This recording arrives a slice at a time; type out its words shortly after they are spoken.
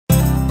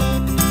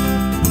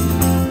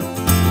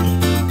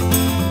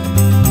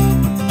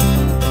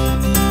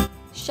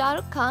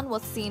Shahrukh Khan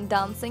was seen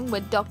dancing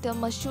with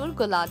Dr.Mashoor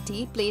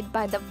Gulati, played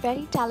by the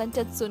very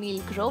talented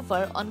Sunil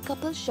Grover, on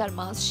Kapil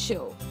Sharma's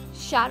show.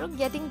 Shahrukh,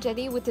 getting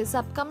ready with his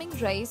upcoming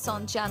race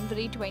on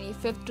January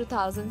 25,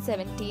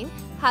 2017,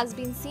 has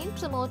been seen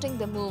promoting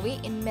the movie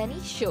in many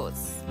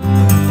shows.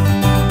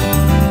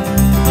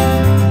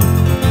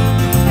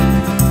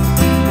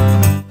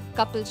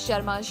 Kapil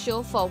Sharma's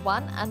show for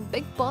one and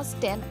Bigg Boss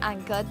 10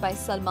 anchored by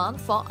Salman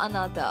for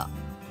another.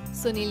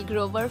 Sunil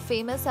Grover,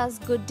 famous as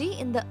Goody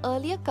in the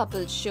earlier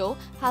Kapil show,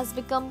 has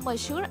become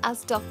Mashoor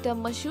as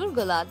Dr.Mashoor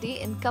Gulati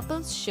in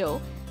Kapil's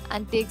show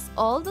and takes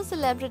all the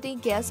celebrity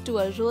guests to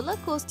a roller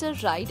coaster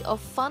ride of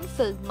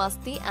fun-filled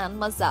masti and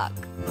mazak.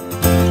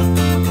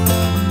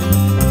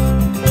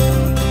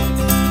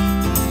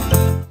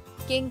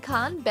 King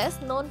Khan,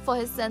 best known for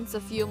his sense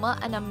of humor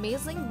and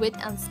amazing wit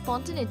and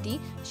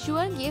spontaneity,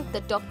 sure gave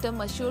the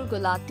Dr.Mashoor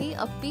Gulati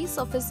a piece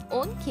of his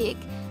own cake,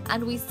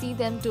 and we see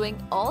them doing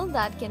all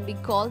that can be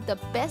called the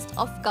best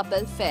of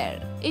Kapil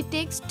fare. It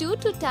takes two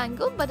to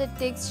tango, but it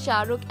takes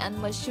Shahrukh and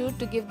Mashoor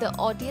to give the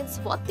audience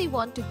what they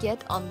want to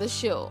get on the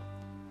show.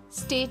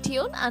 Stay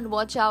tuned and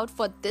watch out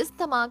for this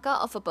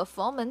dhamaka of a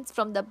performance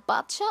from the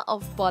Badshah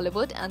of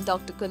Bollywood and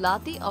Dr.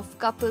 Gulati of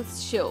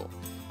Kapil's show.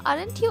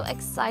 Aren't you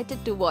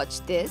excited to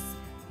watch this?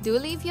 Do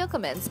leave your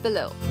comments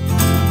below.